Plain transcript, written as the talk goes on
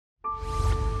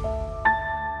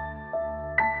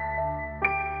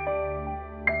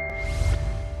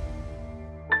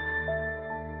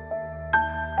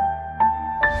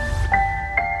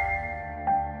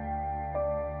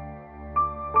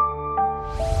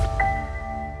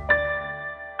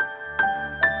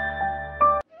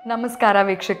ನಮಸ್ಕಾರ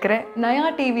ವೀಕ್ಷಕರೇ, ನಯಾ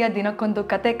ಟಿವಿಯ ದಿನಕ್ಕೊಂದು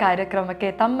ಕತೆ ಕಾರ್ಯಕ್ರಮಕ್ಕೆ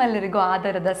ತಮ್ಮೆಲ್ಲರಿಗೂ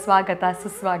ಆದರದ ಸ್ವಾಗತ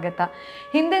ಸುಸ್ವಾಗತ.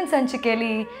 ಹಿಂದಿನ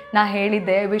ಸಂಚಿಕೆಯಲ್ಲಿ ನಾ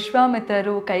ಹೇಳಿದ್ದೆ,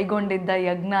 ವಿಶ್ವಾಮಿತ್ರರು ಕೈಗೊಂಡಿದ್ದ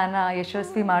ಯಜ್ಞನ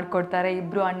ಯಶಸ್ವಿ ಮಾಡಿಕೊಡ್ತಾರೆ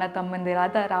ಇಬ್ಬರು ಅಣ್ಣ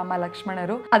ತಮ್ಮಂದಿರಾದ ರಾಮ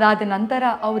ಲಕ್ಷ್ಮಣರು. ಅದಾದ ನಂತರ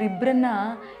ಅವರಿಬ್ಬರನ್ನ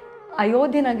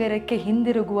ಅಯೋಧ್ಯೆ ನಗರಕ್ಕೆ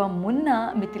ಹಿಂದಿರುಗುವ ಮುನ್ನ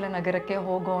ಮಿಥಿಲ ನಗರಕ್ಕೆ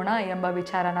ಹೋಗೋಣ ಎಂಬ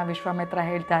ವಿಚಾರನ ವಿಶ್ವಾಮಿತ್ರ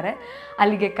ಹೇಳ್ತಾರೆ.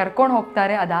 ಅಲ್ಲಿಗೆ ಕರ್ಕೊಂಡು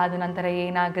ಹೋಗ್ತಾರೆ. ಅದಾದ ನಂತರ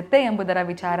ಏನಾಗುತ್ತೆ ಎಂಬುದರ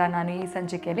ವಿಚಾರ ನಾನು ಈ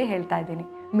ಸಂಚಿಕೆಯಲ್ಲಿ ಹೇಳ್ತಾ ಇದ್ದೀನಿ.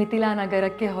 ಮಿಥಿಲಾ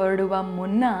ನಗರಕ್ಕೆ ಹೊರಡುವ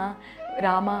ಮುನ್ನ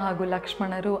ರಾಮ ಹಾಗೂ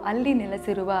ಲಕ್ಷ್ಮಣರು ಅಲ್ಲಿ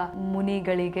ನೆಲೆಸಿರುವ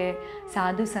ಮುನಿಗಳಿಗೆ,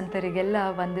 ಸಾಧು ಸಂತರಿಗೆಲ್ಲ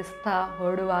ವಂದಿಸ್ತಾ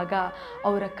ಹೊರಡುವಾಗ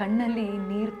ಅವರ ಕಣ್ಣಲ್ಲಿ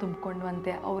ನೀರು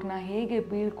ತುಂಬಿಕೊಂಡಂತೆ ಅವ್ರನ್ನ ಹೇಗೆ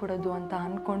ಬೀಳ್ಕೊಡೋದು ಅಂತ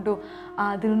ಅಂದ್ಕೊಂಡು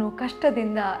ಆದ್ರೂ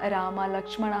ಕಷ್ಟದಿಂದ ರಾಮ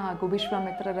ಲಕ್ಷ್ಮಣ ಹಾಗೂ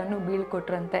ವಿಶ್ವಾಮಿತ್ರರನ್ನು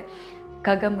ಬೀಳ್ಕೊಟ್ರಂತೆ.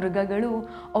 ಖಗಮೃಗಗಳು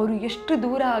ಅವರು ಎಷ್ಟು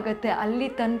ದೂರ ಆಗತ್ತೆ ಅಲ್ಲಿ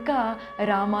ತನಕ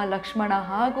ರಾಮ ಲಕ್ಷ್ಮಣ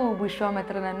ಹಾಗೂ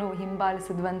ವಿಶ್ವಾಮಿತ್ರನನ್ನು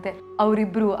ಹಿಂಬಾಲಿಸಿದ್ವಂತೆ.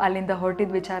 ಅವರಿಬ್ಬರು ಅಲ್ಲಿಂದ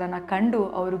ಹೊರಟಿದ್ದ ವಿಚಾರನ ಕಂಡು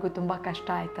ಅವ್ರಿಗೂ ತುಂಬ ಕಷ್ಟ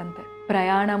ಆಯ್ತಂತೆ.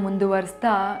 ಪ್ರಯಾಣ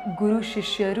ಮುಂದುವರಿಸ್ತಾ ಗುರು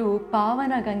ಶಿಷ್ಯರು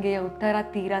ಪಾವನ ಗಂಗೆಯ ಉತ್ತರ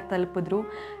ತೀರ ತಲುಪಿದ್ರು.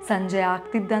 ಸಂಜೆ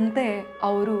ಆಗ್ತಿದ್ದಂತೆ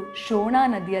ಅವರು ಶೋಣಾ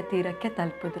ನದಿಯ ತೀರಕ್ಕೆ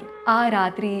ತಲುಪಿದ್ರು. ಆ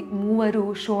ರಾತ್ರಿ ಮೂವರು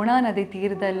ಶೋಣಾ ನದಿ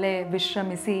ತೀರದಲ್ಲೇ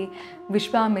ವಿಶ್ರಮಿಸಿ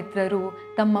ವಿಶ್ವಾಮಿತ್ರರು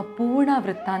ತಮ್ಮ ಪೂರ್ಣ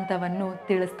ವೃತ್ತಾಂತವನ್ನು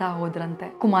ತಿಳಿಸ್ತಾ ಹೋದ್ರಂತೆ.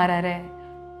 ಕುಮಾರರೇ,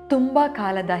 ತುಂಬ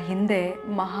ಕಾಲದ ಹಿಂದೆ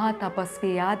ಮಹಾ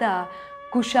ತಪಸ್ವಿಯಾದ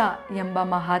ಕುಶ ಎಂಬ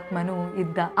ಮಹಾತ್ಮನು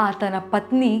ಇದ್ದ. ಆತನ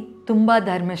ಪತ್ನಿ ತುಂಬ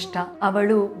ಧರ್ಮಿಷ್ಠ.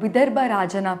 ಅವಳು ವಿದರ್ಭ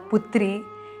ರಾಜನ ಪುತ್ರಿ.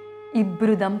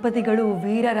 ಇಬ್ಬರು ದಂಪತಿಗಳು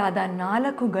ವೀರರಾದ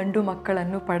 4 ಗಂಡು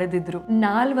ಮಕ್ಕಳನ್ನು ಪಡೆದಿದ್ರು.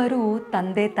 4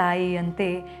 ತಂದೆ ತಾಯಿಯಂತೆ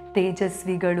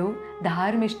ತೇಜಸ್ವಿಗಳು,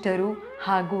 ಧಾರ್ಮಿಷ್ಠರು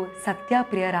ಹಾಗೂ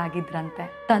ಸತ್ಯಪ್ರಿಯರಾಗಿದ್ರಂತೆ.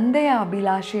 ತಂದೆಯ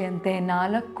ಅಭಿಲಾಷೆಯಂತೆ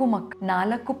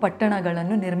 4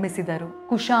 ಪಟ್ಟಣಗಳನ್ನು ನಿರ್ಮಿಸಿದರು.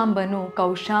 ಕುಶಾಂಬನು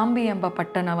ಕೌಶಾಂಬಿ ಎಂಬ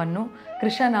ಪಟ್ಟಣವನ್ನು,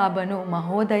 ಕೃಷನಾಭನು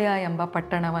ಮಹೋದಯ ಎಂಬ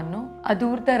ಪಟ್ಟಣವನ್ನು,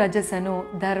 ಅದೂರ್ತ ರಜಸನು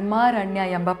ಧರ್ಮಾರಣ್ಯ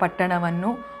ಎಂಬ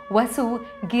ಪಟ್ಟಣವನ್ನು, ವಸು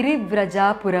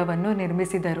ಗಿರಿವ್ರಜಾಪುರವನ್ನು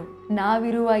ನಿರ್ಮಿಸಿದರು.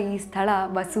 ನಾವಿರುವ ಈ ಸ್ಥಳ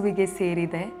ವಸುವಿಗೆ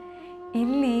ಸೇರಿದೆ.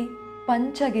 ಇಲ್ಲಿ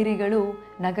ಪಂಚಗಿರಿಗಳು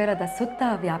ನಗರದ ಸುತ್ತ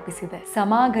ವ್ಯಾಪಿಸಿದೆ.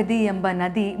 ಸಮಾಗದಿ ಎಂಬ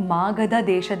ನದಿ ಮಾಗಧ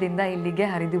ದೇಶದಿಂದ ಇಲ್ಲಿಗೆ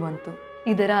ಹರಿದು ಬಂತು.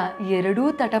 ಇದರ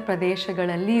 2 ತಟ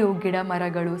ಪ್ರದೇಶಗಳಲ್ಲಿಯೂ ಗಿಡ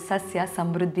ಮರಗಳು ಸಸ್ಯ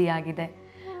ಸಮೃದ್ಧಿಯಾಗಿದೆ.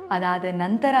 ಅದಾದ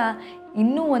ನಂತರ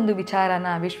ಇನ್ನೂ ಒಂದು ವಿಚಾರನ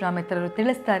ವಿಶ್ವಾಮಿತ್ರರು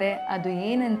ತಿಳಿಸ್ತಾರೆ. ಅದು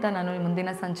ಏನಂತ ನಾನು ಮುಂದಿನ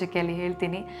ಸಂಚಿಕೆಯಲ್ಲಿ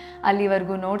ಹೇಳ್ತೀನಿ.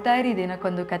 ಅಲ್ಲಿವರೆಗೂ ನೋಡ್ತಾ ಇರಿ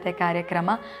ದಿನಕ್ಕೊಂದು ಕತೆ ಕಾರ್ಯಕ್ರಮ.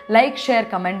 ಲೈಕ್, ಶೇರ್,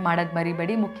 ಕಮೆಂಟ್ ಮಾಡೋದು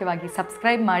ಮರಿಬೇಡಿ. ಮುಖ್ಯವಾಗಿ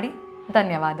ಸಬ್ಸ್ಕ್ರೈಬ್ ಮಾಡಿ.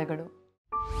 ಧನ್ಯವಾದಗಳು.